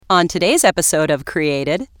On today's episode of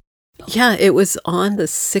Created. Yeah, it was on the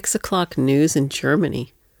 6 o'clock news in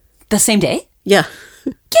Germany. The same day? Yeah.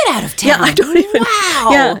 Get out of town. Yeah, I don't even. Wow.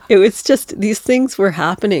 Yeah, it was just, these things were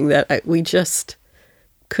happening that we just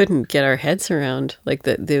couldn't get our heads around, like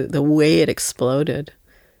the way it exploded.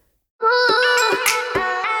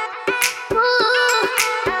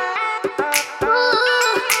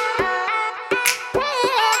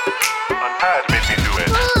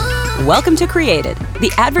 Welcome to Created,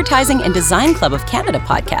 the Advertising and Design Club of Canada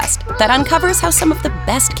podcast that uncovers how some of the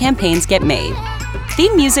best campaigns get made.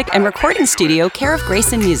 Theme music and recording studio care of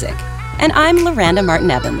Grayson Music. And I'm Loranda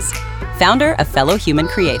Martin-Evans, founder of Fellow Human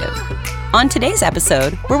Creative. On today's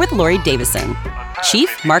episode, we're with Laurie Davison,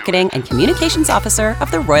 Chief Marketing and Communications Officer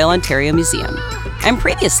of the Royal Ontario Museum. And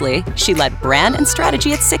previously, she led brand and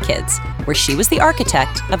strategy at Sick Kids, where she was the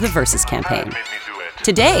architect of the Versus campaign.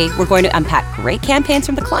 Today, we're going to unpack great campaigns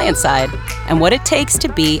from the client side and what it takes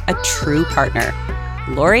to be a true partner.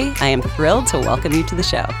 Laurie, I am thrilled to welcome you to the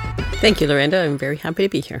show. Thank you, Loranda. I'm very happy to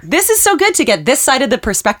be here. This is so good to get this side of the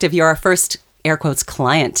perspective. You're our first, air quotes,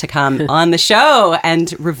 client to come on the show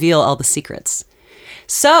and reveal all the secrets.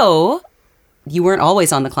 So, you weren't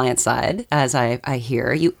always on the client side, as I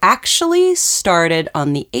hear. You actually started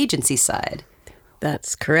on the agency side.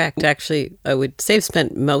 That's correct. Actually, I would say I've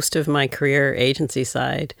spent most of my career agency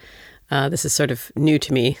side. This is sort of new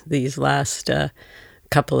to me. These last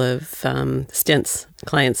couple of stints,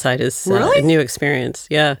 client side is a new experience.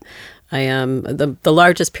 Yeah. I am the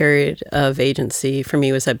largest period of agency for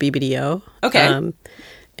me was at BBDO. Okay.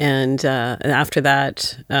 And after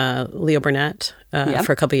that, Leo Burnett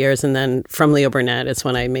for a couple of years. And then from Leo Burnett, it's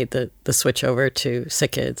when I made the switch over to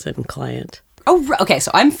Sick Kids and client. Oh, okay.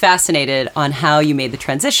 So I'm fascinated on how you made the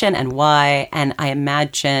transition and why. And I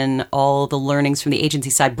imagine all the learnings from the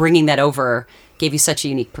agency side, bringing that over, gave you such a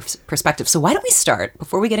unique perspective. So why don't we start,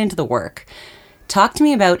 before we get into the work, talk to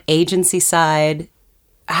me about agency side.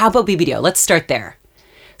 How about BBDO? Let's start there.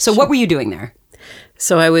 So what were you doing there?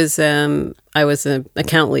 So I was an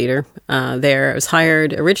account leader there. I was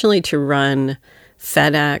hired originally to run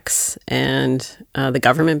FedEx and the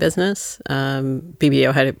government business.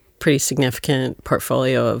 BBDO had a pretty significant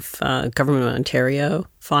portfolio of Government of Ontario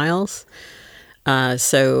files.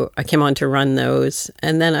 So I came on to run those.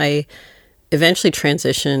 And then I eventually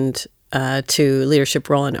transitioned to leadership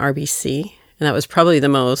role in RBC. And that was probably the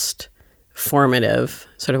most formative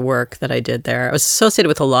sort of work that I did there. I was associated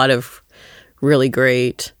with a lot of really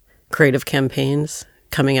great creative campaigns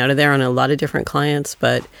coming out of there on a lot of different clients.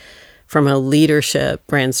 But from a leadership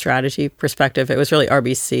brand strategy perspective, it was really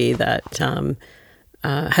RBC that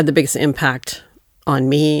had the biggest impact on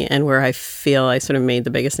me and where I feel I sort of made the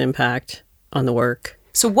biggest impact on the work.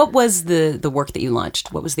 So what was the work that you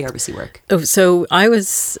launched? What was the RBC work? Oh, so I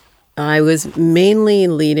was mainly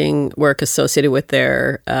leading work associated with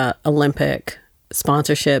their Olympic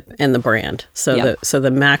sponsorship and the brand. So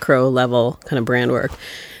the macro level kind of brand work.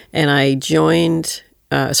 And I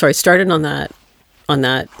started on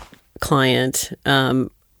that client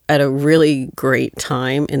at a really great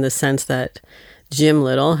time in the sense that Jim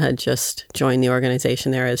Little had just joined the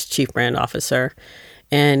organization there as Chief Brand Officer.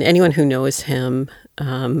 And anyone who knows him,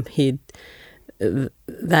 that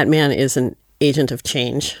man is an agent of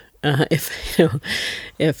change,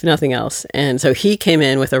 if nothing else. And so he came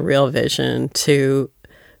in with a real vision to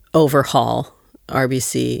overhaul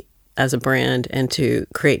RBC as a brand and to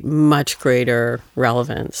create much greater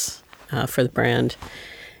relevance for the brand.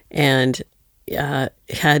 And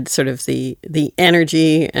had sort of the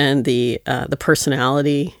energy and the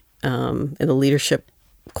personality and the leadership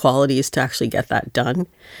qualities to actually get that done.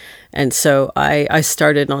 And so I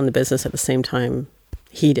started on the business at the same time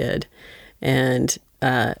he did, and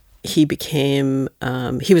he became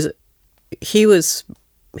he's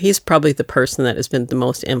probably the person that has been the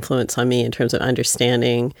most influence on me in terms of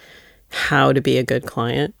understanding how to be a good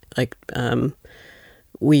client. Like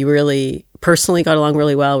we really personally got along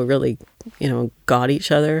really well. We really got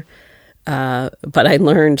each other. But I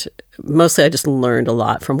just learned a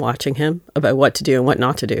lot from watching him about what to do and what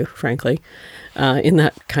not to do, frankly, in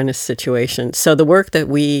that kind of situation. So the work that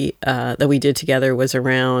we did together was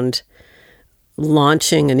around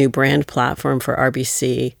launching a new brand platform for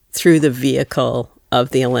RBC through the vehicle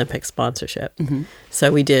of the Olympic sponsorship. Mm-hmm.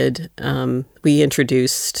 So we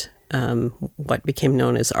introduced what became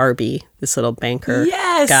known as RB, this little banker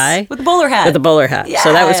guy. With the bowler hat. With the bowler hat. Yeah.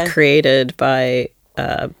 So that was created by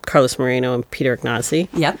Carlos Moreno and Peter Ignazi.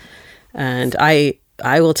 Yep. And I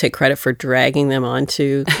will take credit for dragging them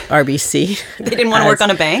onto RBC. They didn't want to work on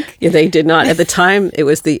a bank? Yeah, they did not. At the time, it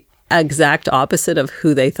was the exact opposite of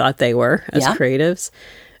who they thought they were as creatives.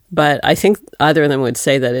 But I think either of them would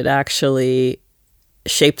say that it actually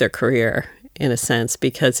shaped their career in a sense,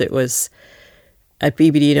 because it was at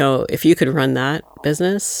BBDO, if you could run that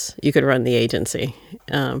business, you could run the agency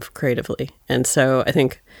creatively. And so I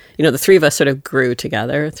think, the three of us sort of grew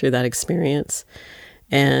together through that experience.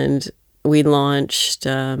 And we launched,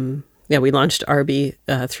 RB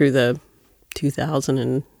through the 2000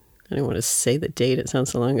 and I don't want to say the date, it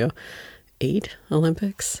sounds so long ago, 8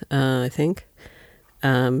 Olympics, I think.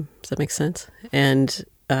 Does that make sense? And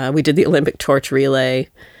we did the Olympic torch relay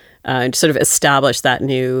and sort of established that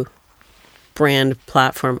new brand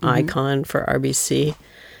platform icon for RBC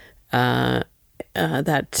that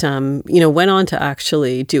went on to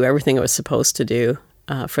actually do everything it was supposed to do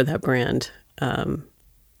for that brand. And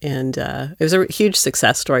it was a huge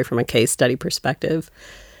success story from a case study perspective.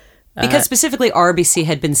 Because specifically RBC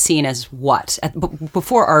had been seen as what?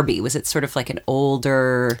 Before RB, was it sort of like an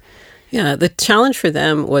older... Yeah, the challenge for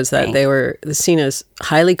them was that they were seen as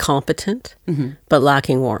highly competent, but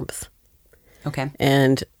lacking warmth. Okay.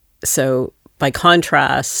 And so by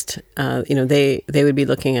contrast, they would be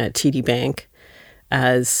looking at TD Bank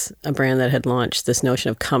as a brand that had launched this notion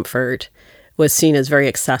of comfort, was seen as very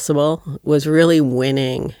accessible, was really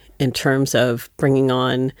winning in terms of bringing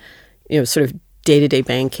on, sort of day-to-day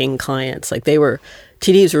banking clients. Like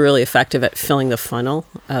TDs were really effective at filling the funnel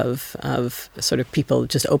of sort of people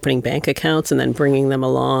just opening bank accounts and then bringing them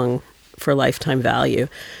along for lifetime value.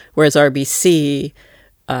 Whereas RBC,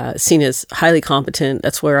 seen as highly competent,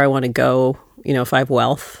 that's where I want to go, if I have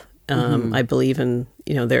wealth. I believe in,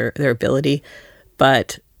 their ability,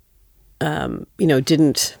 but,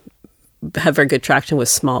 didn't have very good traction with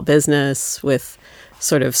small business, with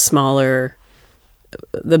sort of smaller,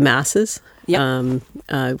 the masses. Yep.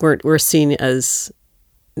 We're seen as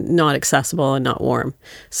not accessible and not warm.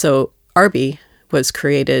 So RB was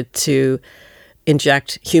created to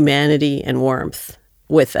inject humanity and warmth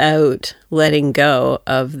without letting go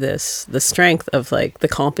of the strength of like the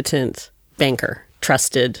competent banker,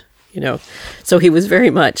 trusted, So he was very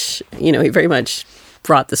much, he very much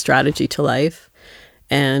brought the strategy to life.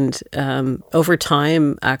 And over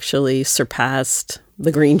time actually surpassed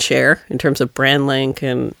the Green Chair in terms of brand link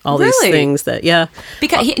and all these things that,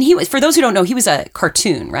 Because he was, for those who don't know, he was a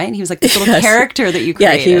cartoon, right? He was like this little character that you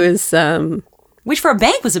created. Yeah, he was... which for a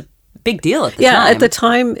bank was a big deal at the time. Yeah, at the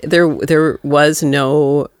time, there was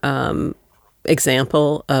no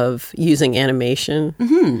example of using animation.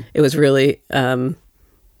 Mm-hmm. It was really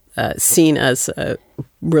seen as a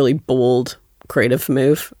really bold, creative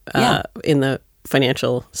move in the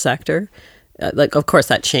financial sector. Of course,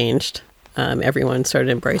 that changed. Everyone started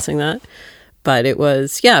embracing that, but it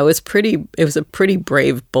was a pretty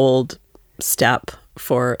brave, bold step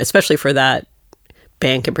especially for that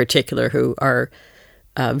bank in particular, who are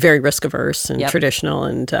very risk averse and traditional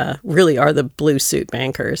and really are the blue suit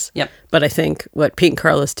bankers. Yep. But I think what Pete and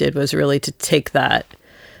Carlos did was really to take that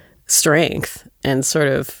strength and sort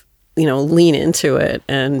of, lean into it.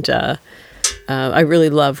 And I really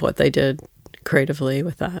love what they did creatively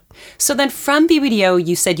with that. So then from BBDO,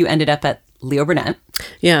 you said you ended up at Leo Burnett.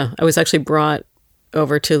 Yeah, I was actually brought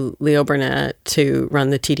over to Leo Burnett to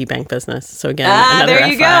run the TD Bank business. So again, another there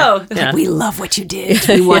you FI. go. Yeah. Like, we love what you did.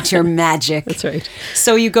 We want your magic. That's right.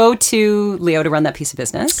 So you go to Leo to run that piece of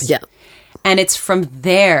business. Yeah. And it's from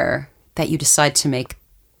there that you decide to make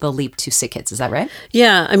the leap to SickKids. Is that right?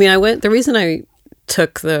 Yeah. I mean, the reason I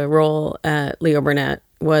took the role at Leo Burnett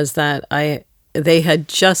was that they had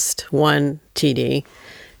just won TD,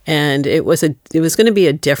 and it was going to be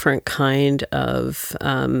a different kind of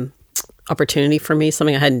opportunity for me,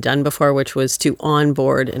 something I hadn't done before, which was to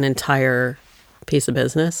onboard an entire piece of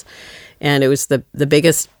business. And it was the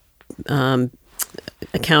biggest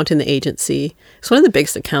account in the agency. It's one of the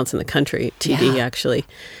biggest accounts in the country, TD, actually.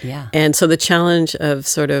 Yeah. And so the challenge of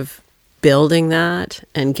sort of building that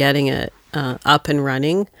and getting it up and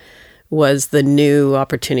running was the new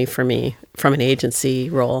opportunity for me from an agency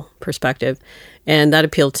role perspective. And that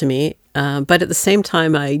appealed to me. But at the same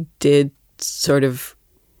time, I did sort of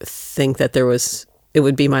think that it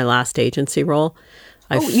would be my last agency role.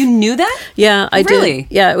 You knew that? Yeah, I really?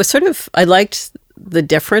 did. Yeah, it was sort of, I liked the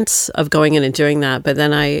difference of going in and doing that. But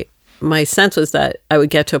then my sense was that I would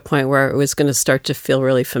get to a point where it was going to start to feel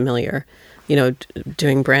really familiar,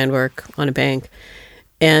 doing brand work on a bank.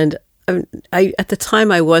 And at the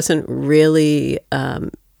time, I wasn't really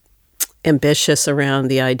ambitious around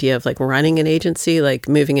the idea of like running an agency, like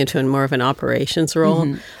moving into more of an operations role.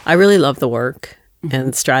 Mm-hmm. I really love the work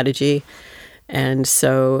and strategy. And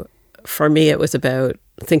so for me, it was about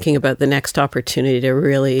thinking about the next opportunity to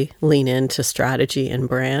really lean into strategy and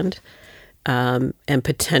brand, and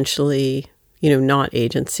potentially, not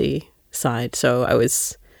agency side. So I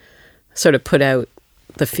was sort of put out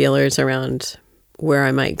the feelers around where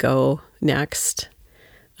I might go next.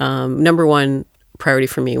 Number one priority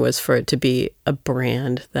for me was for it to be a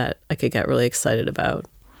brand that I could get really excited about.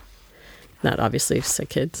 Not obviously Sick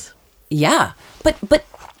Kids. Yeah. But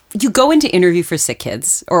you go into interview for Sick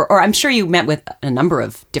Kids, or I'm sure you met with a number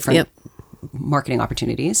of different marketing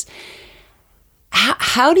opportunities.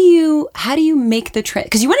 How do you make the trend?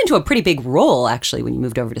 Because you went into a pretty big role actually when you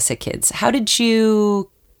moved over to Sick Kids. How did you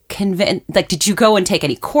convince? Like, did you go and take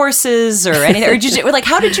any courses or anything? Or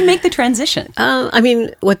how did you make the transition?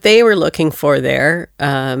 What they were looking for there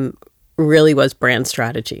really was brand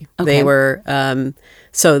strategy. Okay. They were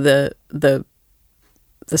so the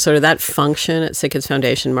sort of that function at Sick Kids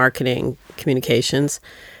Foundation, marketing communications,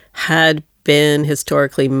 had been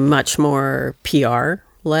historically much more PR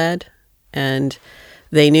led. And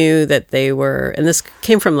they knew that they were, and this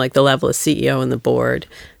came from like the level of CEO and the board,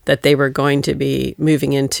 that they were going to be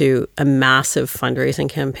moving into a massive fundraising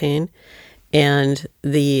campaign. And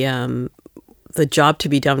the job to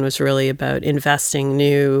be done was really about investing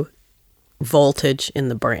new voltage in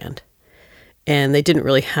the brand. And they didn't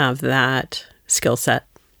really have that skill set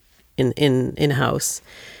in-house.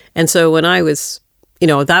 And so when I was,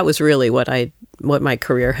 that was really what my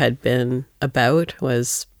career had been about,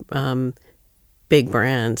 was big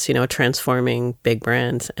brands, transforming big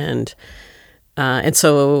brands. And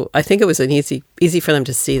so I think it was an easy for them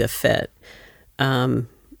to see the fit. And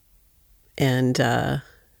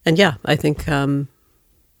yeah, I think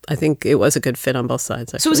it was a good fit on both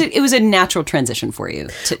sides. Actually. So it was a natural transition for you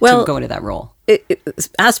to go into that role?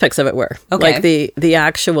 Aspects of it were. Okay. Like the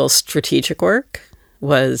actual strategic work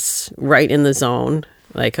was right in the zone,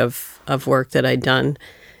 like of work that I'd done.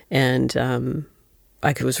 And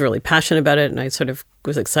I was really passionate about it, and I sort of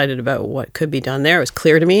was excited about what could be done there. It was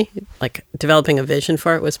clear to me, like developing a vision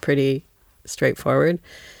for it was pretty straightforward.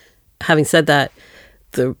 Having said that,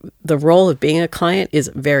 the role of being a client is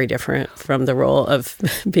very different from the role of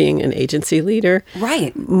being an agency leader.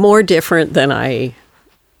 Right. More different than I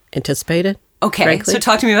anticipated. Okay, frankly. So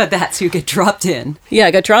talk to me about that. So you get dropped in. Yeah,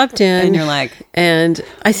 I got dropped in. And you're like... And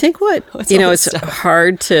I think it's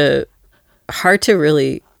hard to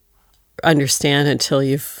really understand until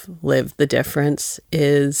you've lived the difference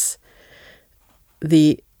is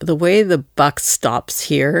the way the buck stops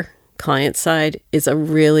here, client side, is a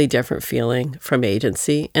really different feeling from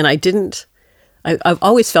agency. And I've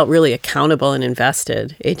always felt really accountable and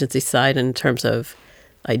invested agency side in terms of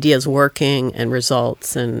ideas working and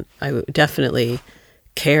results. And I definitely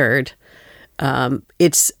cared.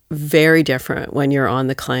 It's very different when you're on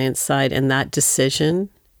the client side and that decision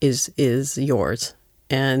is yours.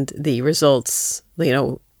 And the results,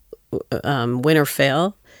 win or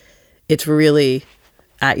fail, it's really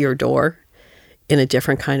at your door in a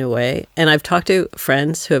different kind of way. And I've talked to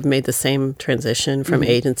friends who have made the same transition from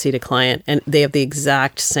agency to client, and they have the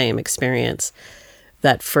exact same experience,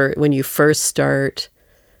 that for when you first start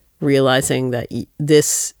realizing that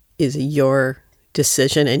this is your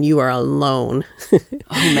decision and you are alone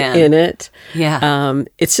in it. Yeah.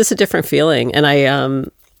 It's just a different feeling.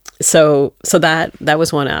 And So that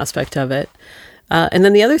was one aspect of it. And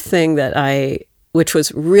then the other thing which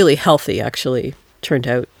was really healthy, actually turned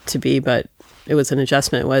out to be, but it was an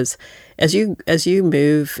adjustment, was as you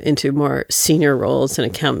move into more senior roles in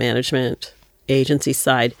account management, agency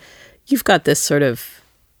side, you've got this sort of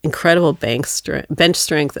incredible bench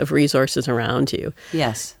strength of resources around you.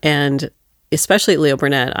 Yes. And especially at Leo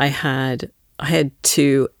Burnett, I had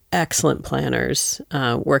two excellent planners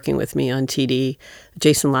working with me on TD.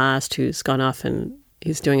 Jason Last, who's gone off and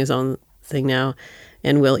he's doing his own thing now,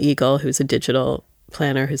 and Will Eagle, who's a digital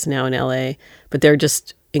planner who's now in LA. But they're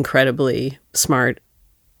just incredibly smart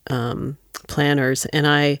planners. And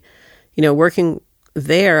I, working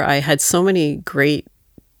there, I had so many great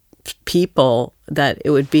people that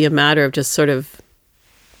it would be a matter of just sort of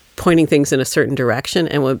pointing things in a certain direction,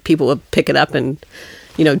 and when people would pick it up and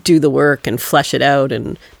do the work and flesh it out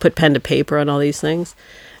and put pen to paper on all these things.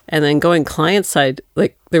 And then going client side,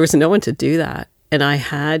 like there was no one to do that. And I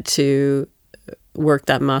had to work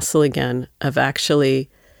that muscle again of actually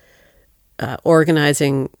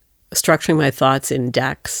organizing, structuring my thoughts in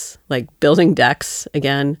decks, like building decks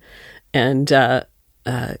again, and,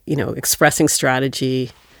 expressing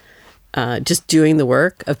strategy, just doing the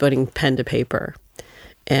work of putting pen to paper.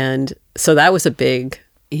 And so that was a big,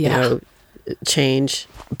 change.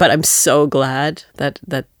 But I'm so glad that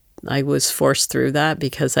I was forced through that,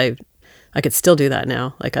 because I could still do that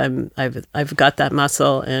now. Like I've got that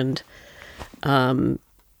muscle, and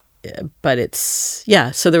but it's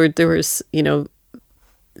so there was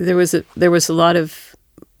there was a lot of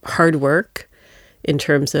hard work in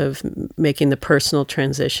terms of making the personal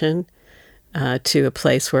transition to a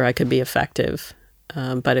place where I could be effective.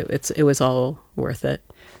 But it was all worth it.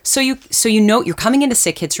 So you're coming into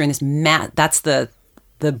Sick Kids during this that's the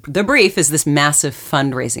brief is this massive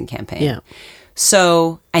fundraising campaign. Yeah.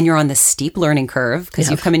 So, and you're on this steep learning curve because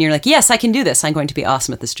you've come in, you're like, yes, I can do this. I'm going to be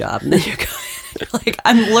awesome at this job. And then you're like,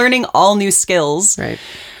 I'm learning all new skills. Right.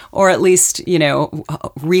 Or at least,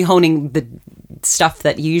 rehoning the stuff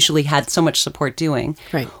that you usually had so much support doing.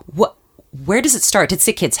 Right. Where does it start? Did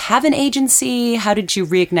Sick Kids have an agency? How did you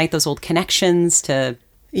reignite those old connections to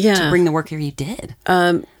bring the work here you did?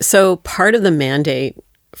 So part of the mandate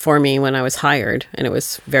for me when I was hired, and it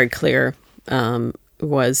was very clear,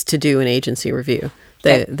 was to do an agency review.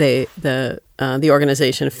 The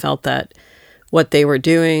organization felt that what they were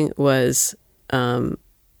doing was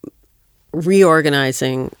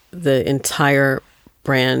reorganizing the entire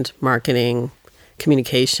brand marketing,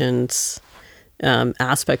 communications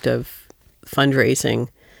aspect of fundraising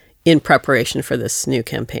in preparation for this new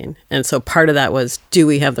campaign. And so part of that was, do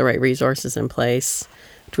we have the right resources in place?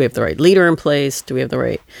 Do we have the right leader in place? Do we have the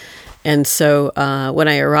right... And so when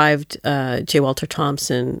I arrived, J. Walter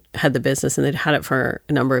Thompson had the business, and they'd had it for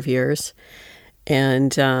a number of years.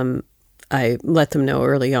 And I let them know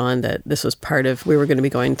early on that this was we were going to be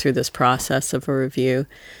going through this process of a review.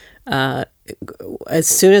 As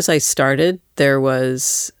soon as I started, there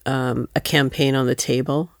was a campaign on the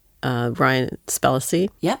table. Ryan Spellacy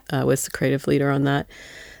was the creative leader on that.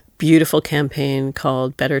 Beautiful campaign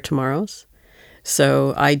called Better Tomorrows.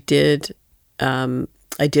 So I did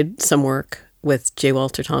some work with J.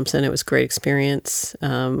 Walter Thompson. It was a great experience.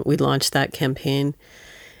 We launched that campaign.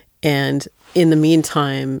 And in the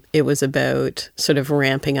meantime, it was about sort of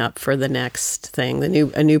ramping up for the next thing,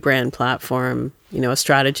 a new brand platform, a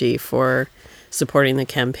strategy for supporting the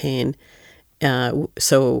campaign.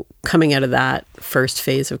 So coming out of that first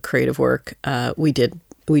phase of creative work, we did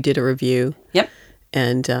a review. Yep.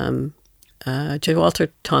 And J.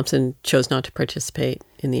 Walter Thompson chose not to participate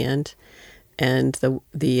in the end, and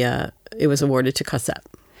it was awarded to Cossette.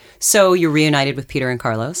 So you're reunited with Peter and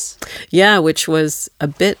Carlos? Yeah, which was a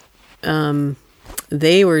bit.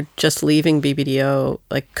 They were just leaving BBDO.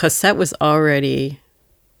 Like, Cossette was already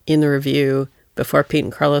in the review before Pete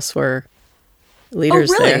and Carlos were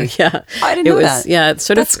leaders there. Yeah, I didn't know that. Yeah, it's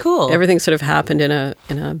That's cool. Everything sort of happened in a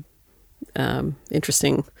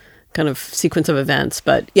interesting kind of sequence of events.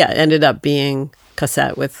 But yeah, it ended up being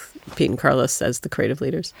Cossette with Pete and Carlos as the creative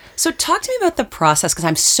leaders. So talk to me about the process, because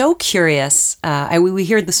I'm so curious. We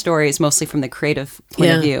hear the stories mostly from the creative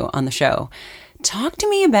point of view on the show. Talk to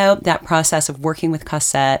me about that process of working with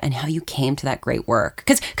Cossette and how you came to that great work.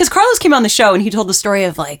 Because Carlos came on the show and he told the story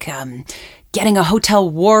of getting a hotel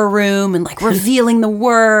war room and revealing the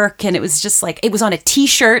work, and it was just it was on a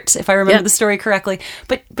T-shirt, if I remember the story correctly.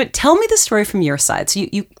 But tell me the story from your side. So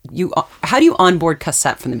you how do you onboard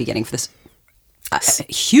Cossette from the beginning for this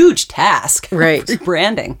huge task, right?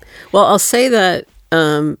 Rebranding. Well, I'll say that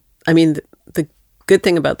the good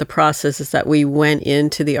thing about the process is that we went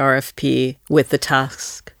into the RFP with the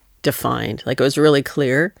task defined. It was really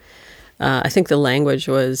clear. I think the language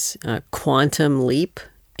was quantum leap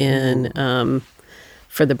in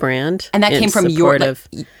for the brand, and that came from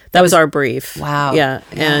that was our brief. Wow. Yeah.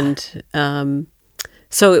 And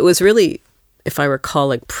so it was really, if I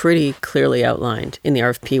recall, pretty clearly outlined in the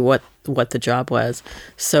RFP what the job was.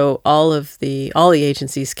 So all the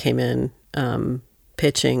agencies came in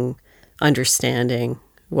pitching, understanding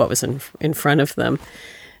what was in front of them,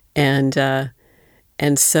 and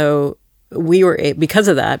so we were because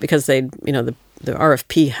of that, because they the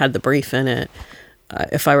RFP had the brief in it.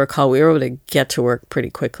 If I recall, we were able to get to work pretty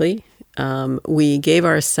quickly. We gave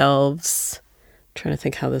ourselves, I'm trying to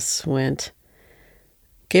think how this went,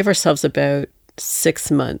 gave ourselves about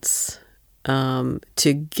 6 months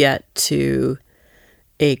to get to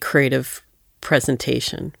a creative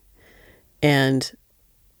presentation. And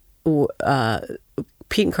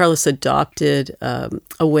Pete and Carlos adopted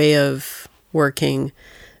a way of working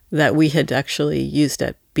that we had actually used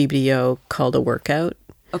at BBDO called a workout.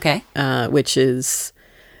 Okay. Which is,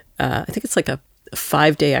 I think it's a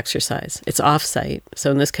 5-day exercise. It's off-site. So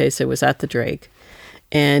in this case, it was at the Drake.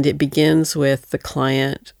 And it begins with the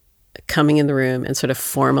client coming in the room and sort of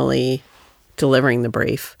formally delivering the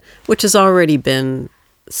brief, which has already been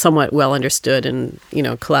somewhat well understood and,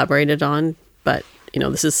 collaborated on. But,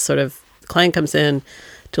 this is sort of, the client comes in,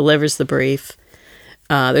 delivers the brief.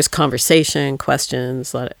 There's conversation,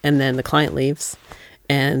 questions, and then the client leaves.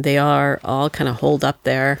 And they are all kind of holed up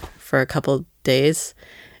there for a couple days.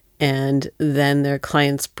 And then their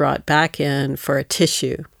clients brought back in for a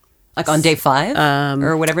tissue. Like on day 5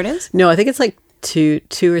 or whatever it is? No, I think it's like two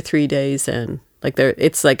or 3 days in. Like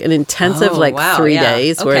it's like an intensive 3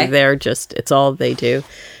 days where they're just, it's all they do.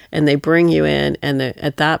 And they bring you in, and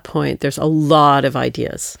at that point, there's a lot of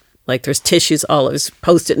ideas. Like there's tissues all over,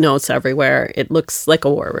 Post-it notes everywhere. It looks like a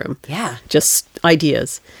war room. Yeah. Just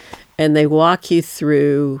ideas. And they walk you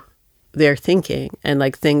through their thinking and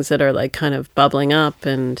like things that are like kind of bubbling up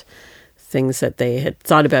and things that they had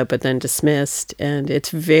thought about but then dismissed. And it's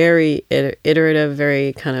very iterative,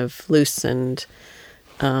 very kind of loose, and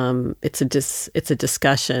it's a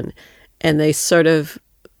discussion. And they sort of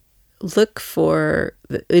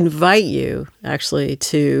invite you actually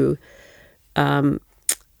to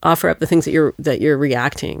offer up the things that you're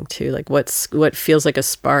reacting to, like what feels like a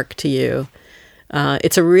spark to you.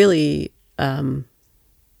 It's a really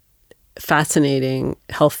fascinating,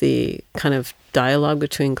 healthy kind of dialogue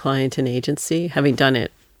between client and agency. Having done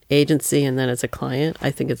it agency and then as a client,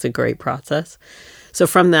 I think it's a great process. So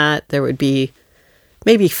from that, there would be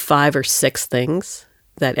maybe 5 or 6 things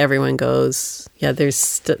that everyone goes, yeah,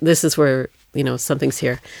 this is where, something's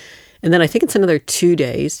here. And then I think it's another 2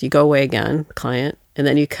 days. You go away again, client, and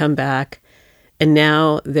then you come back, and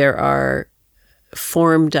now there are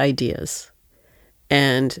formed ideas,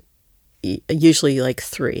 and usually like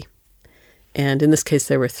 3. And in this case,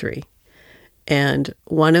 there were 3. And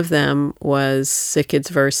one of them was Sick Kids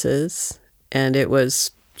Verses, and it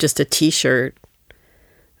was just a T-shirt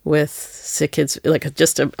with Sick Kids, like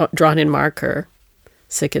just a drawn-in marker,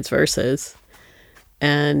 Sick Kids Verses.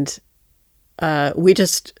 And I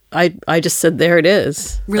just said, there it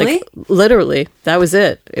is. Really? Like, literally, that was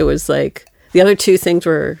it. It was like, the other 2 things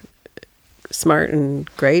were smart and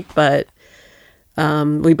great, but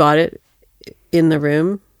we bought it in the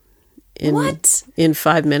room in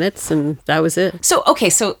 5 minutes, and that was it. So,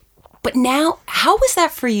 but now, how was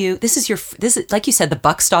that for you? This is like you said, the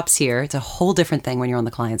buck stops here. It's a whole different thing when you're on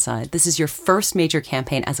the client side. This is your first major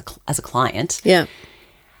campaign as a client. Yeah.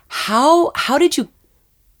 How did you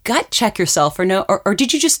gut check yourself, or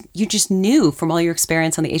did you just knew from all your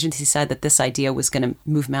experience on the agency side that this idea was going to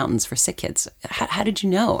move mountains for sick kids? How did you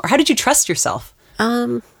know, or how did you trust yourself?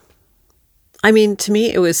 I mean, to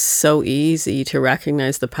me, it was so easy to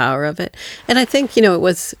recognize the power of it. And I think,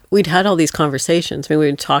 we'd had all these conversations. I mean, we'd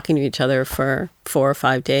been talking to each other for 4 or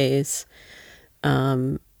 5 days.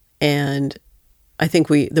 And I think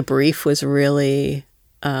the brief was really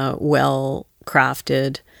well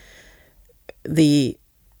crafted.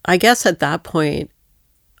 I guess at that point,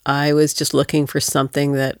 I was just looking for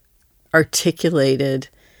something that articulated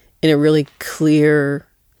in a really clear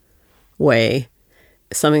way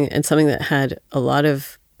something that had a lot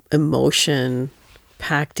of emotion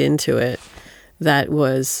packed into it, that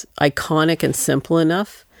was iconic and simple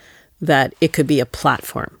enough that it could be a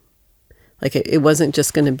platform. Like it wasn't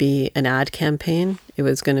just going to be an ad campaign. It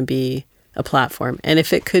was going to be a platform. And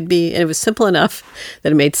if it could be, and it was simple enough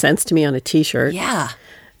that it made sense to me on a T-shirt,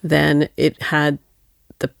 then it had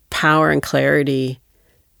the power and clarity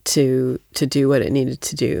to do what it needed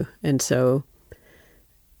to do. And so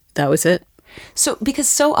that was it. So, because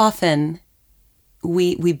so often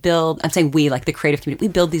we build, I'm saying we, like the creative community,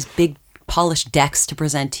 we build these big polished decks to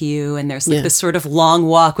present to you. And there's like this sort of long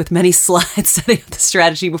walk with many slides setting up the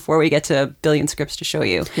strategy before we get to a billion scripts to show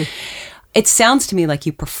you. It sounds to me like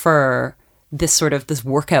you prefer this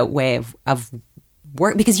workout way of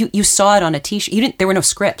work, because you saw it on a T-shirt. There were no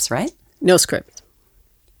scripts, right? No script.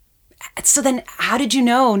 So then how did you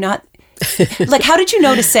know how did you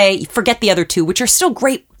know to say, forget the other 2, which are still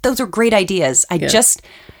great. Those are great ideas.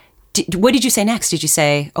 What did you say next? Did you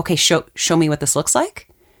say, okay, show me what this looks like?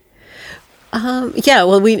 Yeah,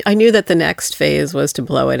 well, I knew that the next phase was to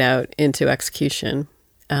blow it out into execution.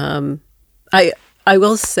 I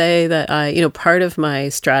will say that part of my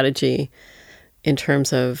strategy in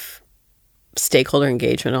terms of stakeholder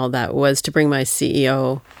engagement, all that, was to bring my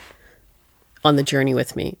CEO on the journey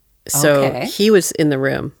with me. So he was in the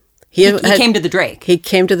room. He came to the Drake. He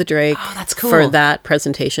came to the Drake. Oh, that's cool. For that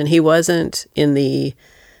presentation. He wasn't in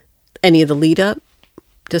any of the lead up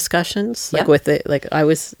discussions, I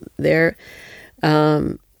was there,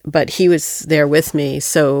 but he was there with me.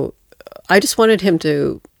 So I just wanted him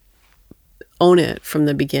to own it from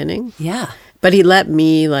the beginning. Yeah. But he let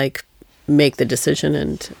me make the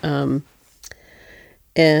decision,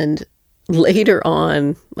 and later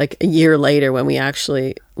on, like a year later, when we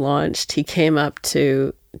actually launched, he came up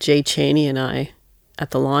to Jay Chaney and I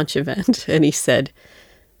at the launch event, and he said,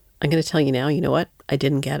 I'm going to tell you now, you know what? I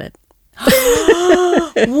didn't get it.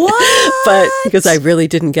 What? But because I really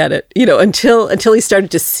didn't get it, until he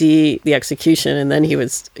started to see the execution, and then he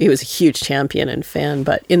was a huge champion and fan.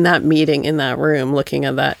 But in that meeting, in that room, looking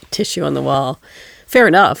at that tissue on the wall, fair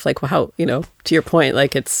enough. Like how, to your point,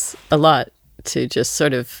 like it's a lot to just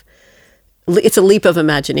sort of, it's a leap of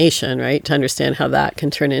imagination, right? To understand how that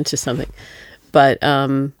can turn into something. But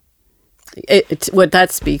what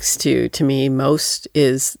that speaks to me most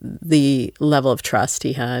is the level of trust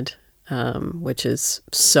he had, which is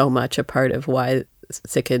so much a part of why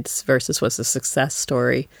Sick Kids Versus was a success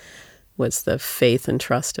story, was the faith and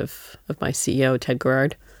trust of my CEO, Ted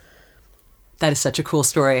Gerard. That is such a cool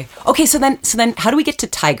story. Okay, so then how do we get to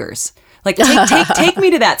Tigers? Like, take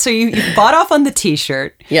me to that. So you bought off on the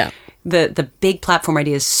T-shirt. Yeah. The big platform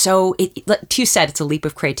idea is so, you said it's a leap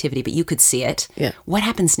of creativity, but you could see it. Yeah. What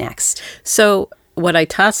happens next? So what I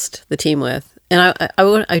tasked the team with, and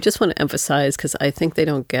I just want to emphasize, because I think they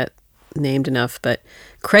don't get named enough, but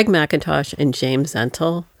Craig McIntosh and James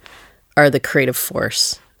Zentel are the creative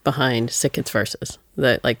force behind Sick Kids Versus.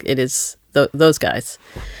 It is those guys.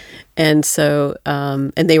 And so,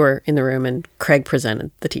 and they were in the room, and Craig presented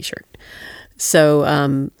the T-shirt.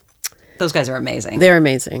 So, those guys are amazing. They're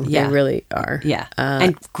amazing. Yeah. They really are. Yeah.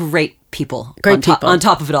 And great people. Great people. On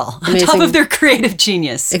top of it all. Amazing. On top of their creative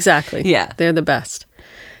genius. Exactly. Yeah. They're the best.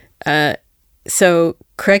 So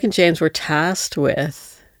Craig and James were tasked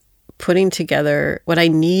with putting together what I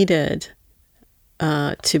needed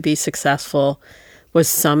to be successful was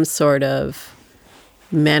some sort of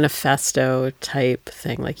manifesto type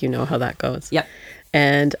thing. Like, how that goes. Yep.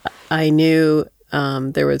 And I knew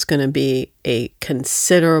there was going to be a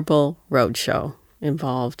considerable roadshow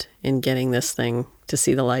involved in getting this thing to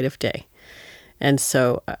see the light of day. And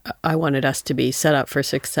so I wanted us to be set up for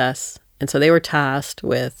success. And so they were tasked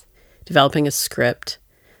with developing a script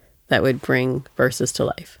that would bring Versus to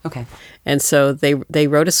life. Okay. And so they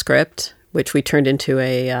wrote a script, which we turned into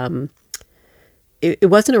it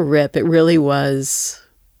wasn't a rip. It really was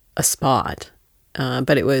a spot.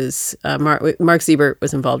 But it was Mark Siebert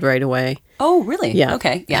was involved right away. Oh, really? Yeah.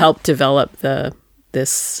 Okay. Yeah. Helped develop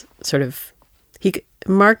this sort of.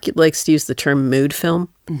 Mark likes to use the term mood film.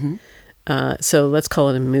 Mm-hmm. So let's call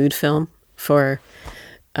it a mood film for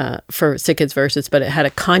Sick Kids Versus. But it had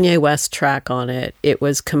a Kanye West track on it. It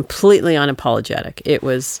was completely unapologetic. It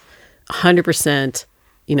was 100%,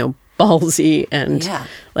 ballsy and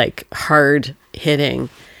like hard hitting,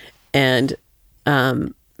 and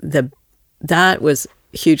that was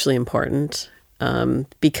hugely important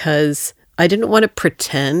because I didn't want to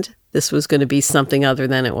pretend this was going to be something other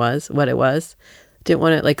than what it was. Didn't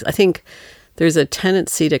want to, I think there's a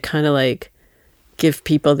tendency to kind of give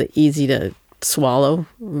people the easy to swallow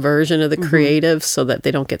version of the creative so that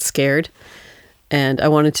they don't get scared. And I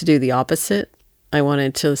wanted to do the opposite. I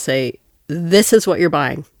wanted to say, this is what you're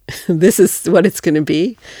buying. This is what it's going to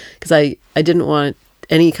be. Because I didn't want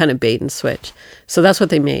any kind of bait and switch. So that's what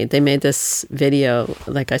they made. They made this video,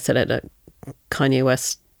 like I said, had a Kanye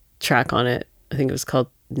West track on it. I think it was called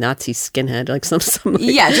Nazi Skinhead, something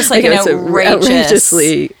just like an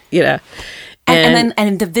outrageously,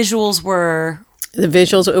 And the visuals were... The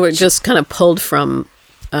visuals were just kind of pulled from...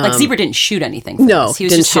 Siebert didn't shoot anything for this. He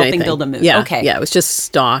was just helping build a movie. Yeah, okay. Yeah, it was just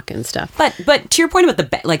stock and stuff. But to your point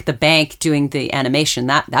about the bank doing the animation,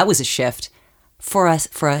 that was a shift for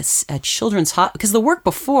us a children's because the work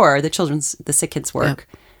before the Sick Kids work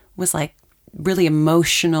was really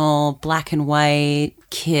emotional, black and white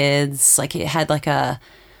kids. It had a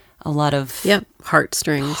lot of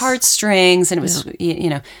heartstrings, and it was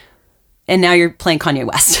and now you're playing Kanye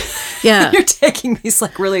West. Yeah. You're taking these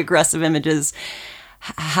really aggressive images.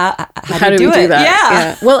 How do we do that?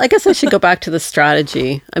 Yeah. Well, I guess I should go back to the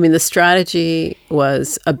strategy. I mean, the strategy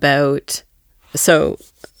was about, so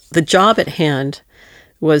the job at hand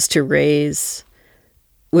was to raise,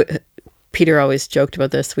 Peter always joked about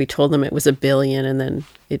this. We told them it was $1 billion, and then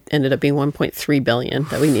it ended up being $1.3 billion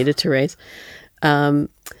that we needed to raise. And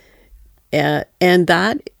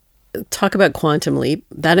that, talk about quantum leap,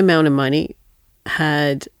 that amount of money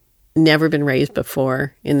had never been raised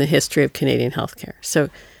before in the history of Canadian healthcare. So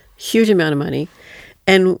huge amount of money.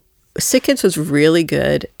 And Sick Kids was really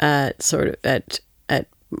good at at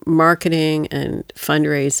marketing and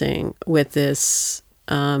fundraising with this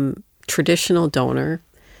traditional donor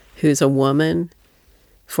who's a woman,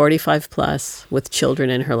 45 plus, with children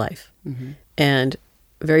in her life. Mm-hmm. And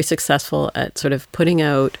very successful at putting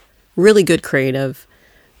out really good creative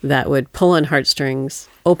that would pull on heartstrings,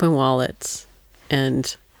 open wallets,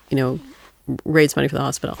 and raise money for the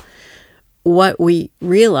hospital. What we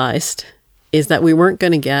realized is that we weren't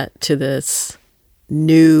going to get to this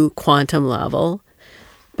new quantum level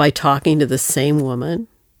by talking to the same woman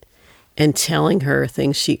and telling her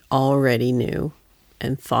things she already knew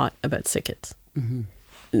and thought about sick kids.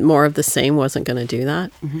 More of the same wasn't going to do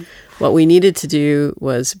that. What we needed to do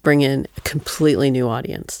was bring in a completely new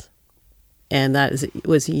audience. And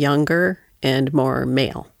was younger and more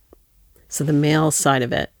male. So the male side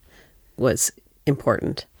of it was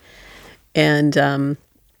important. And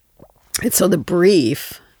so the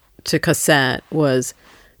brief to Cossette was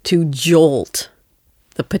to jolt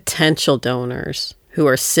the potential donors who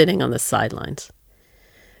are sitting on the sidelines.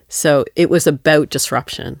 So it was about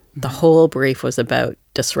disruption. The whole brief was about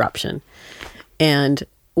disruption. And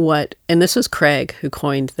this was Craig who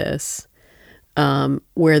coined this,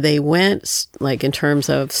 where they went, like in terms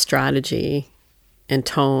of strategy and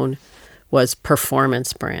tone, was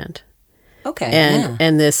performance brand. Okay.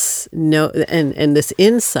 And this this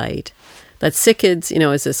insight that Sick Kids,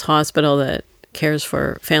 is this hospital that cares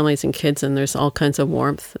for families and kids, and there's all kinds of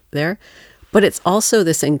warmth there. But it's also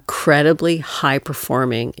this incredibly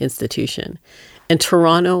high-performing institution. And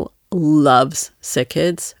Toronto loves Sick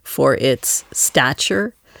Kids for its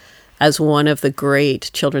stature as one of the great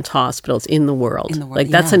children's hospitals in the world. Like,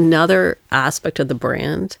 that's another aspect of the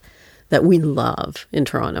brand that we love in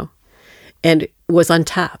Toronto. And was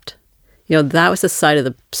untapped. That was the side of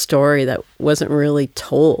the story that wasn't really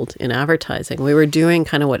told in advertising. We were doing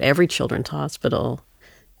kind of what every children's hospital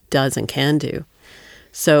does and can do.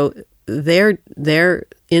 So their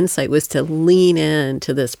insight was to lean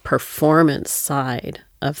into this performance side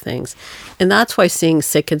of things. And that's why seeing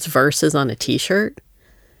Sick Kids verses on a t-shirt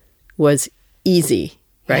was easy,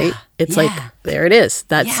 right? It's like, there it is.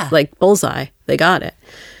 That's like bullseye. They got it.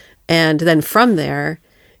 And then from there,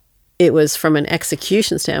 it was from an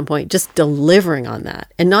execution standpoint, just delivering on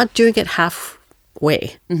that and not doing it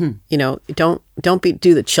halfway. Don't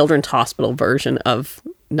do the children's hospital version of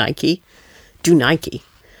Nike. Do Nike.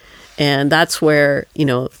 And that's where,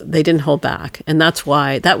 they didn't hold back. And that's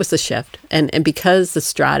why that was the shift. And because the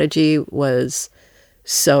strategy was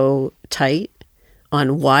so tight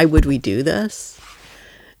on why would we do this,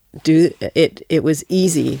 it was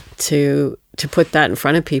easy to put that in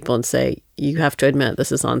front of people and say, you have to admit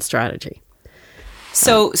this is on strategy.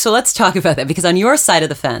 So let's talk about that, because on your side of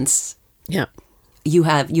the fence,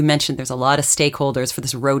 you mentioned there's a lot of stakeholders for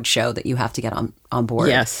this roadshow that you have to get on board.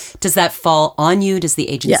 Yes. Does that fall on you? Does the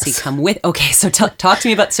agency come with? Okay, so talk to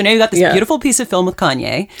me about. So now you got this beautiful piece of film with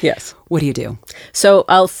Kanye. Yes. What do you do? So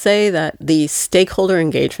I'll say that the stakeholder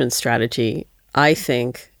engagement strategy, I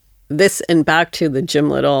think this, and back to the Jim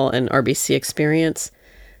Little and RBC experience,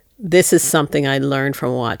 this is something I learned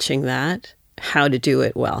from watching that, how to do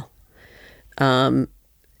it well.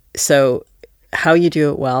 So how you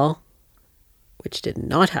do it well, which did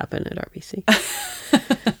not happen at RBC,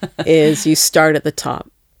 is you start at the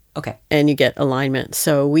top. Okay. And you get alignment.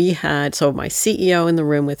 So my CEO in the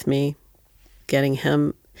room with me, getting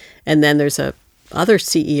him, and then there's a other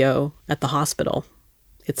CEO at the hospital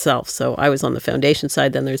itself. So I was on the foundation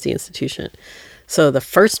side, then there's the institution. So the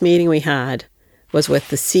first meeting we had was with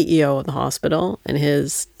the CEO of the hospital and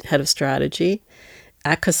his head of strategy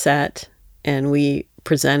at Cossette, and we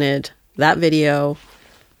presented that video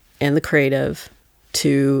and the creative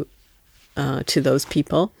to those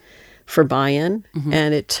people for buy-in.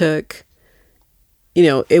 And it took,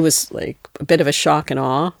 it was like a bit of a shock and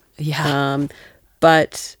awe. Yeah.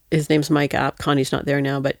 But his name's Mike App. Connie's not there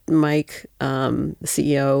now, but Mike, the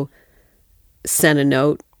CEO, sent a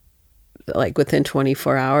note like within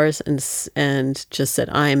 24 hours and just said,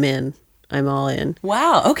 I'm in. I'm all in.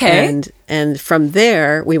 Wow. Okay. And from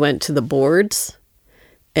there we went to the boards,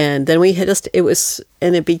 and then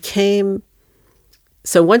it became,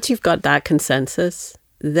 so once you've got that consensus,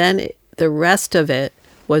 then the rest of it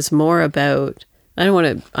was more about, I don't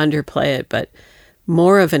want to underplay it, but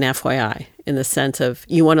more of an FYI, in the sense of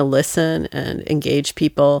you want to listen and engage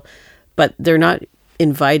people, but they're not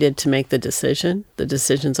invited to make the decision. The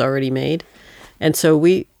decision's already made. And so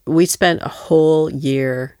we spent a whole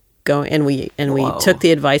year going, and we took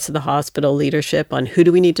the advice of the hospital leadership on who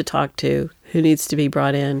do we need to talk to, who needs to be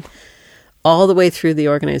brought in, all the way through the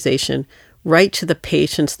organization, right to the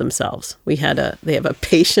patients themselves. They have a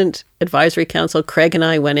patient advisory council. Craig and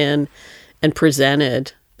I went in and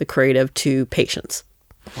presented the creative to patients.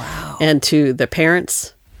 Wow. And to the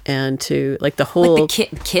parents, and to like the whole, like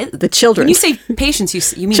the children. When you say patients,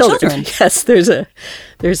 you mean children. Yes, there's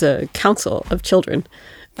a council of children.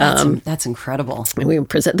 That's incredible.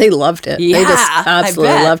 They loved it. Yeah, they just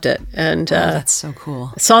absolutely loved it, and that's so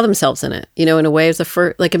cool. Saw themselves in it. In a way, as the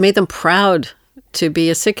first, like it made them proud to be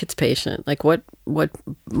a Sick Kids patient. Like what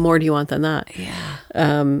more do you want than that?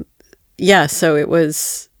 Yeah. So it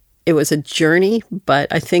was it was a journey, but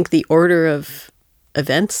I think the order of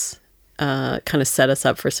events kind of set us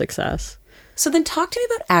up for success. So then talk to me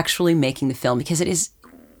about actually making the film, because it is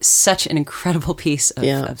such an incredible piece of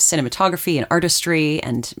cinematography and artistry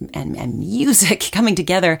and music coming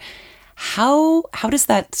together. How does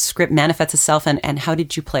that script manifest itself, and how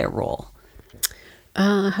did you play a role?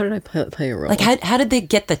 How did I play a role? Like, how did they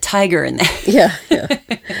get the tiger in there? Yeah.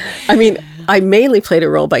 I mean, I mainly played a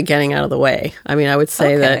role by getting out of the way. I mean, I would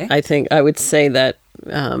say that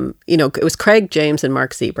it was Craig James and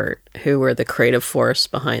Mark Siebert who were the creative force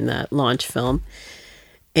behind that launch film.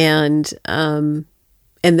 And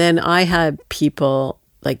then I had people,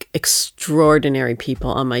 like extraordinary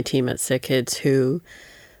people on my team at Sick Kids who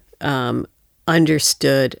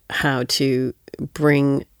understood how to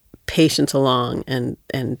bring patients along and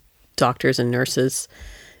doctors and nurses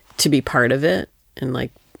to be part of it. And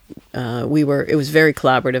like, it was very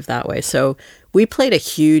collaborative that way. So we played a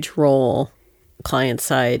huge role client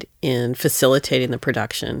side in facilitating the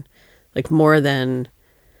production, like more than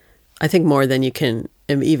you can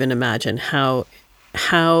even imagine how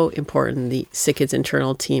important the Sick Kids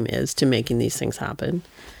internal team is to making these things happen.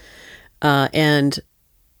 But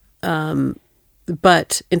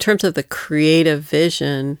in terms of the creative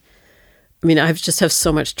vision, I mean, I just have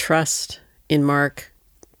so much trust in Mark,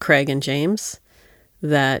 Craig, and James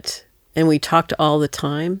and we talked all the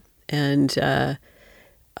time, and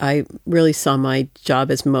I really saw my job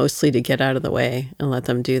as mostly to get out of the way and let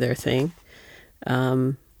them do their thing.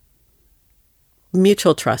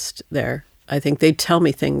 Mutual trust there. I think they'd tell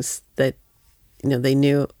me things that, they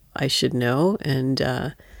knew I should know,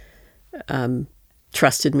 and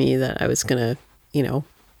trusted me that I was going to,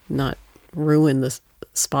 not ruin the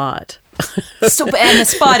spot. And the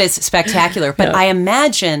spot is spectacular, but I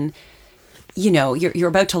imagine, you're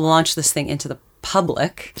about to launch this thing into the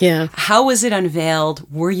public. Yeah. How was it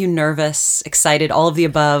unveiled? Were you nervous, excited, all of the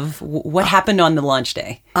above? What happened on the launch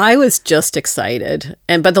day? I was just excited.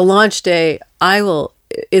 But the launch day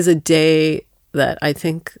is a day that I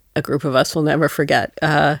think a group of us will never forget.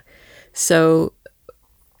 So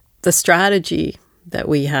the strategy that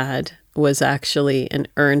we had was actually an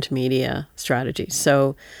earned media strategy.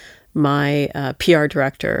 So my PR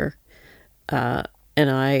director and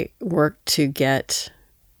I worked to get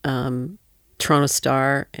Toronto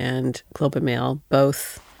Star and Globe and Mail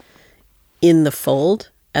both in the fold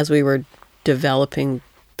as we were developing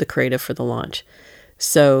the creative for the launch.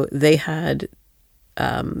 So they had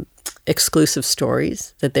exclusive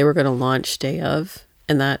stories that they were going to launch day of,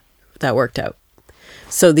 and that worked out.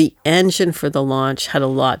 So the engine for the launch had a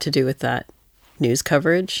lot to do with that news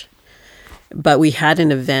coverage. But we had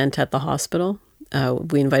an event at the hospital.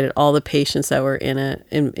 We invited all the patients that were in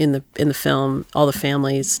the film, all the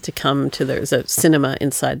families to come to. There's a cinema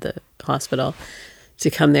inside the hospital, to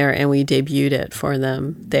come there, and we debuted it for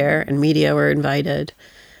them there. And media were invited,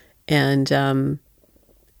 and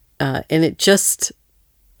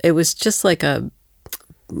it was just like a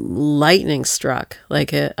lightning struck.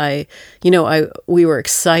 Like we were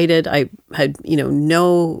excited. I had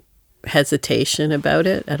no hesitation about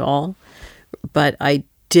it at all, but I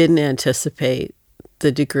didn't anticipate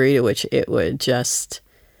the degree to which it would just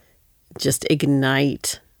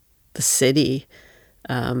ignite the city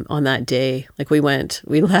on that day. Like we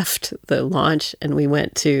left the launch and we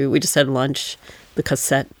just had lunch, the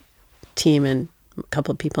cassette team and a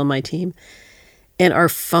couple of people on my team, and our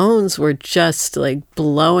phones were just like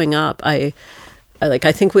blowing up. I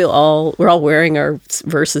think we're all wearing our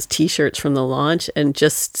Versus t-shirts from the launch and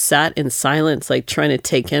just sat in silence, like trying to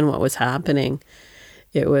take in what was happening.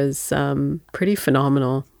 It was pretty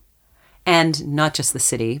phenomenal. And not just the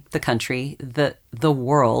city, the country, the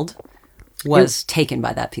world was taken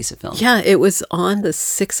by that piece of film. Yeah, it was on the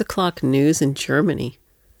 6:00 news in Germany.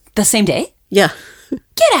 The same day? Yeah.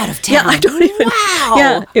 Get out of town. Yeah, I don't even. Wow.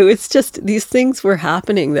 Yeah, it was just, these things were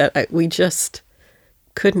happening that we just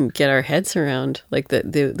couldn't get our heads around, like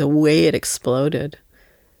the way it exploded.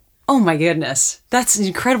 Oh my goodness. That's an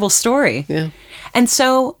incredible story. Yeah. And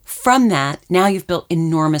so from that, now you've built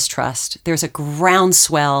enormous trust. There's a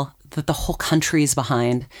groundswell that the whole country is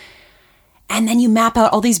behind. And then you map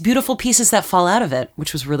out all these beautiful pieces that fall out of it,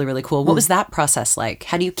 which was really, really cool. What was that process like?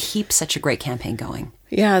 How do you keep such a great campaign going?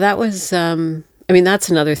 Yeah, that was, that's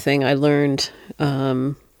another thing I learned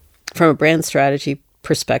from a brand strategy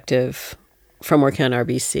perspective from working on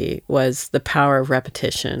RBC, was the power of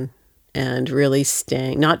repetition and really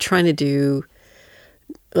not trying to do,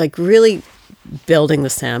 like really building the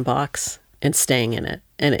sandbox and staying in it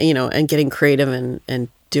and, and getting creative and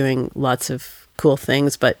doing lots of cool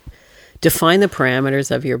things, but define the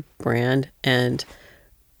parameters of your brand and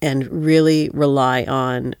and really rely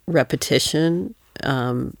on repetition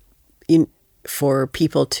for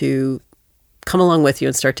people to come along with you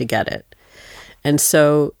and start to get it. And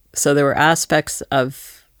so there were aspects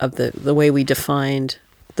of the way we defined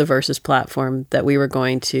the Versus platform that we were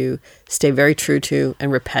going to stay very true to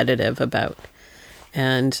and repetitive about,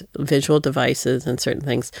 and visual devices and certain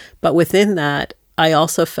things. But within that, I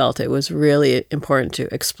also felt it was really important to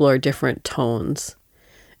explore different tones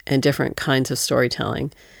and different kinds of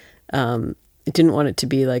storytelling. I didn't want it to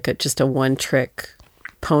be like just a one-trick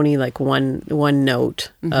pony, like one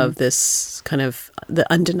note of this kind of, the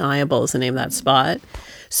undeniable is the name of that spot.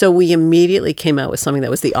 So we immediately came out with something that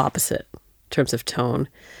was the opposite in terms of tone,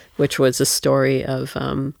 which was a story of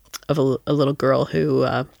a little girl who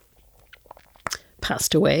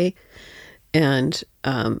passed away. And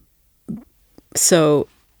so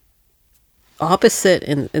opposite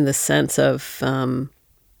in the sense of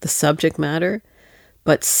the subject matter,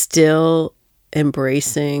 but still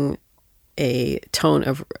embracing a tone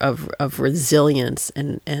of resilience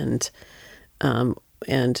and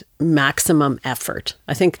maximum effort.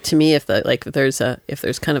 I think, to me, if there's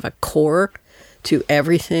kind of a core to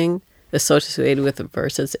everything associated with the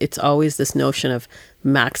Versus, it's always this notion of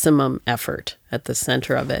maximum effort at the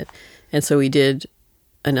center of it. And so we did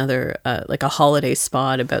another like a holiday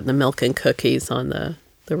spot about the milk and cookies on the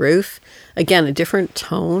roof. Again, a different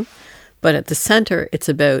tone, but at the center, it's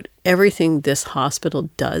about everything this hospital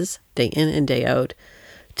does day in and day out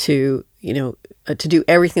to do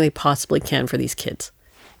everything they possibly can for these kids.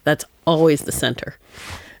 That's always the center.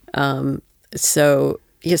 So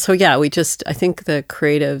I think the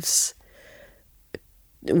creatives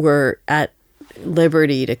were at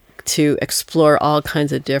liberty to explore all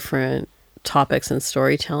kinds of different topics and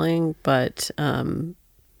storytelling, but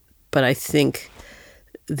I think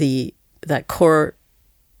that core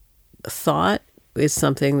thought is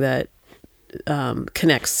something that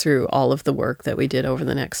connects through all of the work that we did over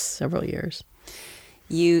the next several years.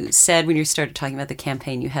 You said when you started talking about the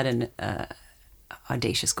campaign, you had an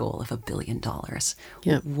audacious goal of $1 billion.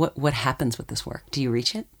 Yeah. What happens with this work? Do you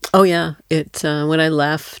reach it? Oh yeah. When I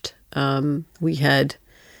left, we had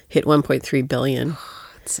hit 1.3 billion.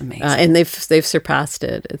 It's amazing. And they've surpassed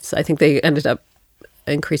it. I think they ended up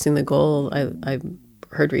increasing the goal. I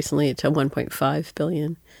heard recently to 1.5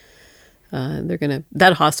 billion.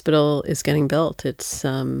 That hospital is getting built.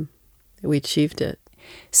 We achieved it.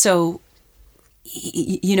 So,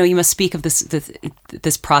 you must speak of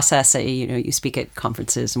this process. You speak at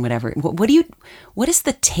conferences and whatever. What is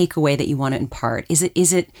the takeaway that you want to impart? Is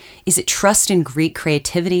it trust in Greek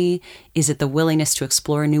creativity? Is it the willingness to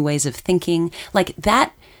explore new ways of thinking? Like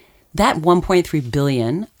that 1.3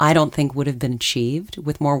 billion, I don't think would have been achieved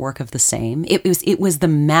with more work of the same. It was the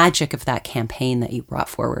magic of that campaign that you brought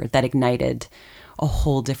forward that ignited a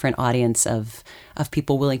whole different audience of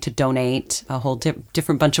people willing to donate, a whole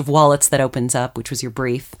different bunch of wallets that opens up, which was your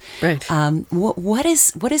brief. Right. What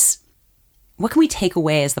can we take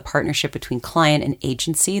away as the partnership between client and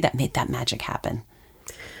agency that made that magic happen?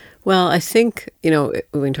 Well, I think, when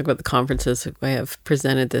we talk about the conferences, I have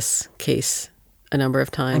presented this case a number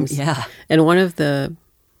of times. Yeah. And one of the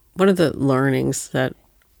learnings that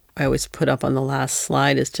I always put up on the last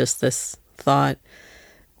slide is just this thought: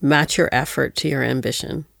 match your effort to your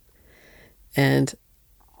ambition. And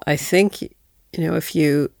I think, if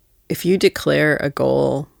you declare a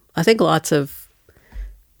goal, I think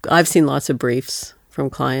I've seen lots of briefs from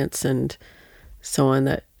clients and so on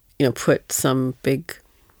that, put some big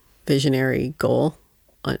visionary goal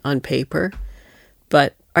on paper.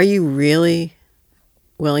 But are you really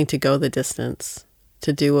willing to go the distance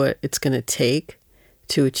to do what it's going to take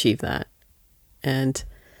to achieve that? And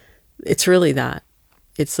it's really that.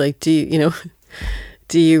 It's like, do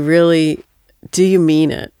you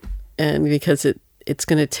mean it? And because it's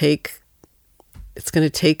going to take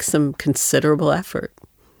some considerable effort.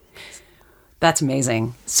 That's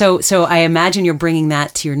amazing. So I imagine you're bringing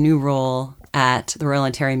that to your new role at the Royal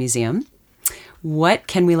Ontario Museum. What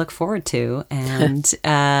can we look forward to? And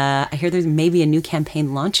I hear there's maybe a new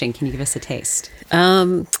campaign launching. Can you give us a taste?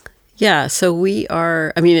 Yeah, so we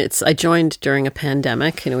are, I joined during a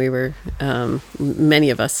pandemic. We were, many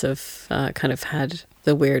of us have kind of had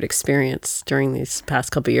the weird experience during these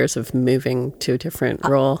past couple of years of moving to a different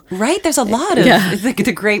role. Right? There's a lot of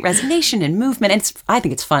the great resignation and movement. And I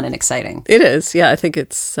think it's fun and exciting. It is. Yeah, I think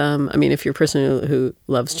it's, if you're a person who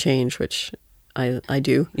loves change, which I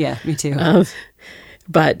do. Yeah, me too.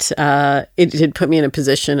 But it did put me in a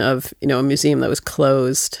position of, a museum that was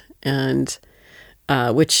closed and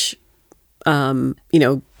which,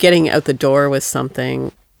 getting out the door with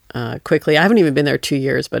something quickly. I haven't even been there 2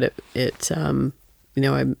 years, but it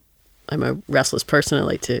I'm a restless person. I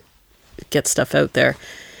like to get stuff out there.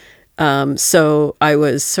 So I've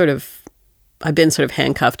been sort of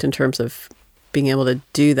handcuffed in terms of being able to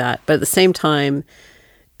do that. But at the same time,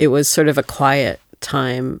 it was sort of a quiet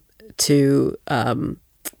time to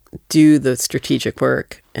do the strategic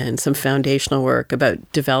work and some foundational work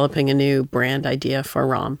about developing a new brand idea for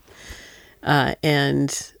ROM. I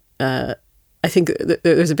think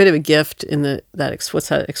there's a bit of a gift in what's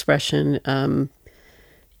that expression?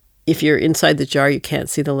 If you're inside the jar, you can't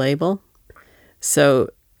see the label. So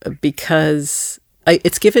because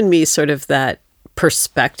it's given me sort of that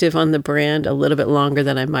perspective on the brand a little bit longer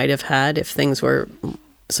than I might have had if things were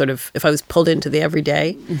if I was pulled into the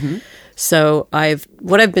everyday. Mm-hmm. So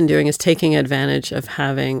what I've been doing is taking advantage of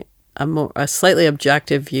having a slightly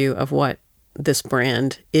objective view of what this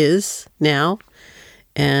brand is now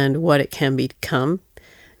and what it can become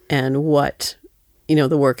and what,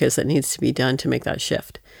 the work is that needs to be done to make that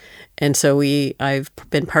shift. And so I've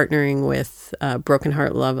been partnering with Broken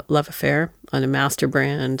Heart Love Affair on a master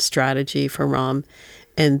brand strategy for ROM.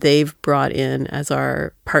 And they've brought in as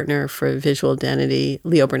our partner for visual identity,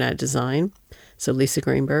 Leo Burnett Design. So Lisa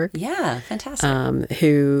Greenberg. Yeah, fantastic.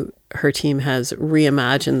 Who her team has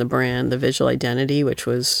reimagined the brand, the visual identity, which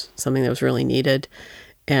was something that was really needed.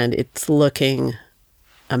 And it's looking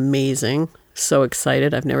amazing. So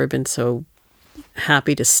excited. I've never been so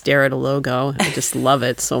happy to stare at a logo. I just love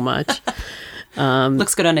it so much.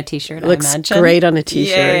 Looks good on a t-shirt, looks I imagine. Great on a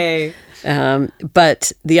t-shirt. Yay.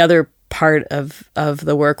 But the other part of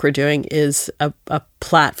the work we're doing is a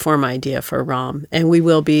platform idea for ROM. And we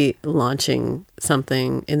will be launching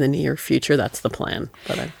something in the near future. That's the plan.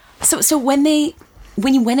 So when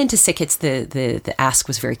you went into Sick-Hits, the ask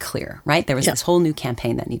was very clear, right? There was this whole new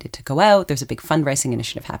campaign that needed to go out. There's a big fundraising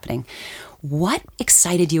initiative happening. What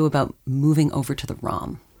excited you about moving over to the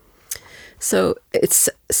ROM? So it's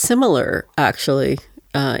similar, actually,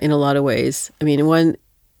 in a lot of ways. I mean,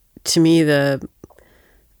 to me, the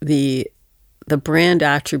brand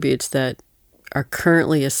attributes that are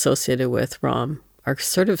currently associated with ROM are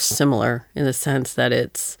sort of similar in the sense that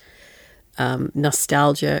it's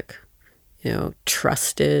nostalgic,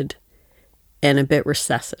 trusted, and a bit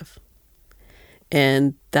recessive.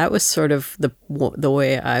 And that was sort of the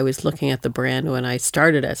way I was looking at the brand when I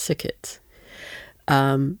started at Sick-Hits.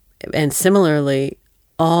 And similarly,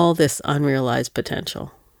 all this unrealized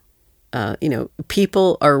potential.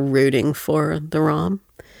 People are rooting for the ROM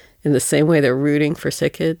in the same way they're rooting for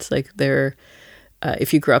Sick-Hits. Like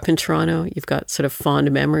if you grew up in Toronto, you've got sort of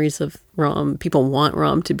fond memories of ROM. People want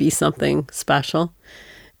ROM to be something special.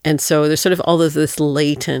 And so there's sort of all of this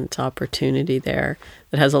latent opportunity there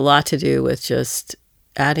that has a lot to do with just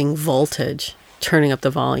adding voltage, turning up the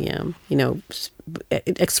volume,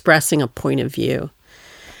 expressing a point of view.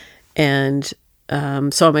 And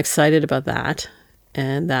so I'm excited about that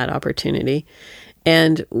and that opportunity.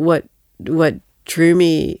 And what drew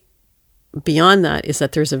me beyond that is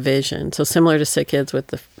that there's a vision. So similar to Sick-Hits with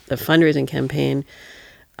the fundraising campaign,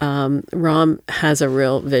 ROM has a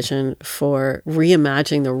real vision for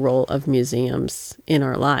reimagining the role of museums in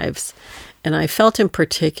our lives. And I felt in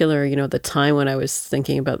particular, the time when I was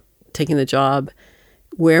thinking about taking the job,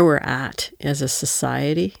 where we're at as a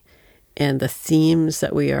society and the themes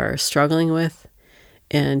that we are struggling with,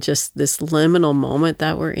 and just this liminal moment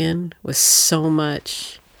that we're in with so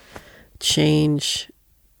much change,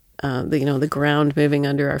 the ground moving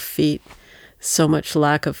under our feet, so much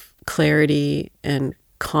lack of clarity and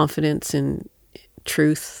confidence in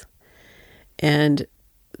truth, and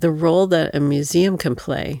the role that a museum can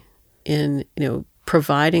play in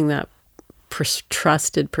providing that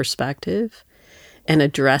trusted perspective and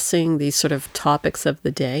addressing these sort of topics of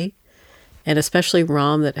the day, and especially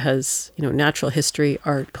ROM that has natural history,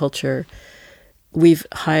 art, culture. We've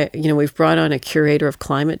brought on a curator of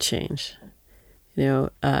climate change.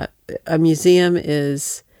 A museum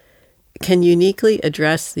can uniquely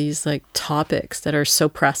address these topics that are so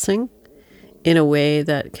pressing in a way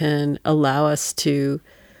that can allow us to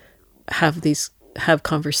have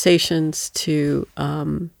conversations to,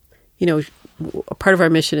 part of our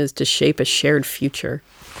mission is to shape a shared future.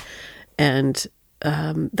 And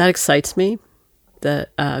that excites me,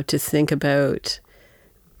 to think about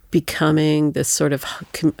becoming this sort of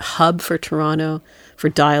hub for Toronto, for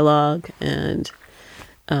dialogue and,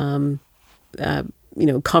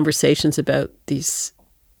 conversations about these,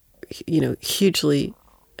 hugely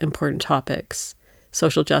important topics: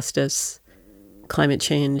 social justice, climate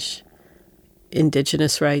change,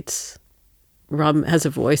 Indigenous rights. ROM has a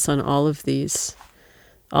voice on all of these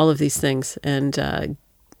things, and a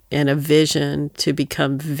vision to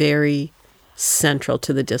become very central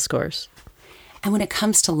to the discourse. And when it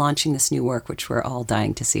comes to launching this new work, which we're all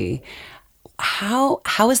dying to see, how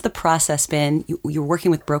has the process been? You're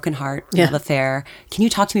working with Broken Heart, Love Affair. Can you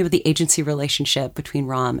talk to me about the agency relationship between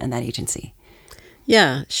ROM and that agency?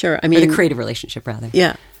 Yeah, sure. I Or mean, the creative relationship, rather.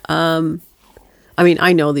 Yeah. I mean,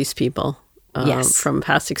 I know these people from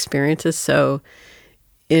past experiences. So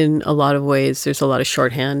in a lot of ways, there's a lot of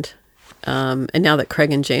shorthand. And now that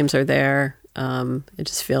Craig and James are there, I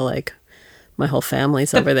just feel like my whole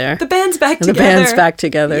family's over there. The band's back together. The band's back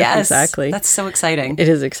together. Yes, exactly. That's so exciting. It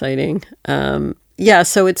is exciting. So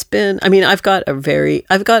it's been, I mean, I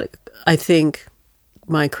think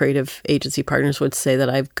my creative agency partners would say that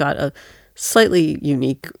I've got a slightly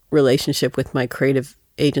unique relationship with my creative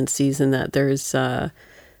agencies in that there is a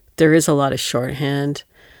lot of shorthand.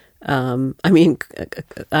 I mean,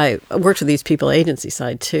 I worked with these people agency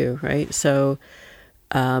side too, right? So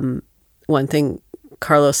one thing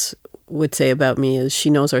Carlos would say about me is she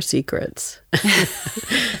knows our secrets.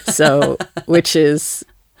 So, which is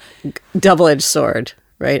double-edged sword,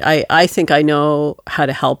 right? I think I know how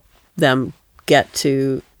to help them get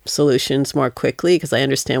to solutions more quickly because I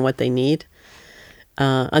understand what they need.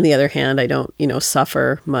 On the other hand, I don't,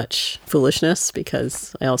 suffer much foolishness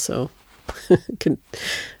because I also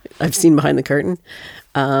I've seen behind the curtain.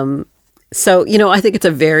 So, I think it's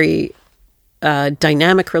a very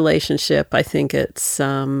dynamic relationship. I think it's,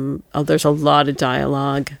 there's a lot of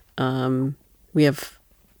dialogue. We have,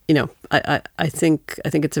 I think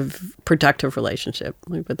it's a productive relationship.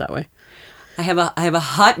 Let me put it that way. I have a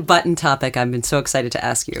hot button topic I've been so excited to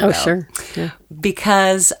ask you about. Oh, sure. Yeah.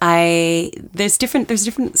 Because there's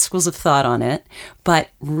different schools of thought on it, but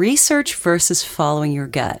research versus following your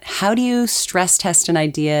gut. How do you stress test an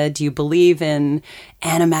idea? Do you believe in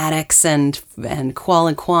animatics and qual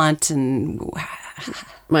and quant and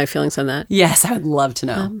my feelings on that? Yes, I would love to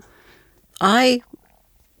know.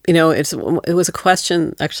 It was a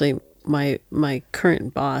question actually my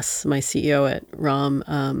current boss, my CEO at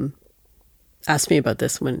ROM, asked me about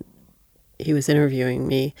this when he was interviewing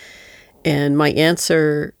me, and my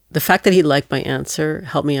answer, the fact that he liked my answer,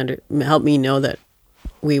 helped me know that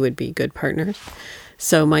we would be good partners.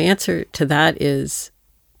 So my answer to that is,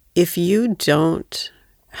 if you don't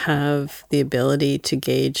have the ability to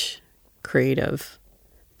gauge creative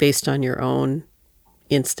based on your own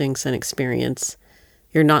instincts and experience,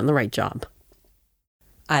 you're not in the right job.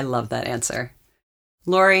 I love that answer.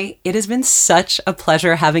 Laurie, it has been such a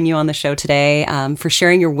pleasure having you on the show today, for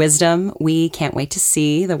sharing your wisdom. We can't wait to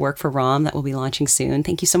see the work for ROM that will be launching soon.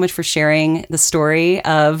 Thank you so much for sharing the story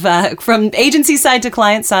of from agency side to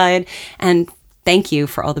client side. And thank you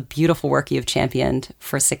for all the beautiful work you've championed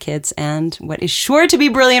for Sick Kids and what is sure to be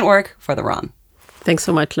brilliant work for the ROM. Thanks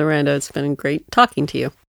so much, Loranda. It's been great talking to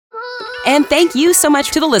you. And thank you so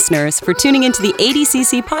much to the listeners for tuning into the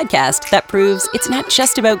ADCC podcast that proves it's not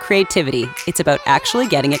just about creativity, it's about actually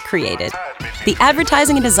getting it created. The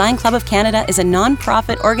Advertising and Design Club of Canada is a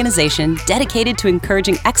non-profit organization dedicated to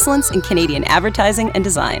encouraging excellence in Canadian advertising and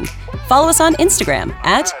design. Follow us on Instagram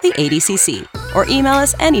at the ADCC or email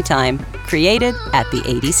us anytime,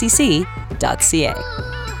 created@theadcc.ca.